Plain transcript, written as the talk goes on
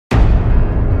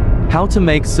How to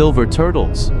make silver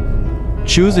turtles.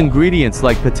 Choose ingredients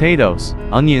like potatoes,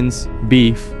 onions,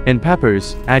 beef, and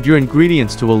peppers. Add your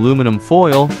ingredients to aluminum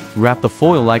foil, wrap the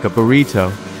foil like a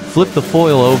burrito. Flip the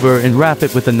foil over and wrap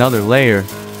it with another layer.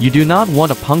 You do not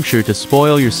want a puncture to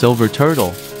spoil your silver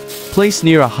turtle. Place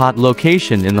near a hot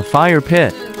location in the fire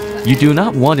pit. You do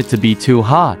not want it to be too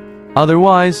hot.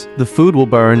 Otherwise, the food will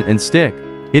burn and stick.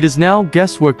 It is now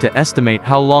guesswork to estimate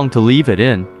how long to leave it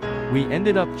in. We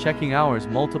ended up checking ours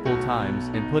multiple times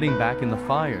and putting back in the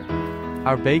fire.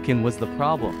 Our bacon was the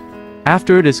problem.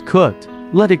 After it is cooked,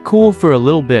 let it cool for a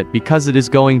little bit because it is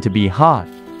going to be hot.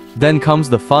 Then comes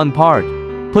the fun part.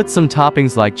 Put some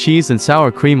toppings like cheese and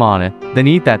sour cream on it, then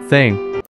eat that thing.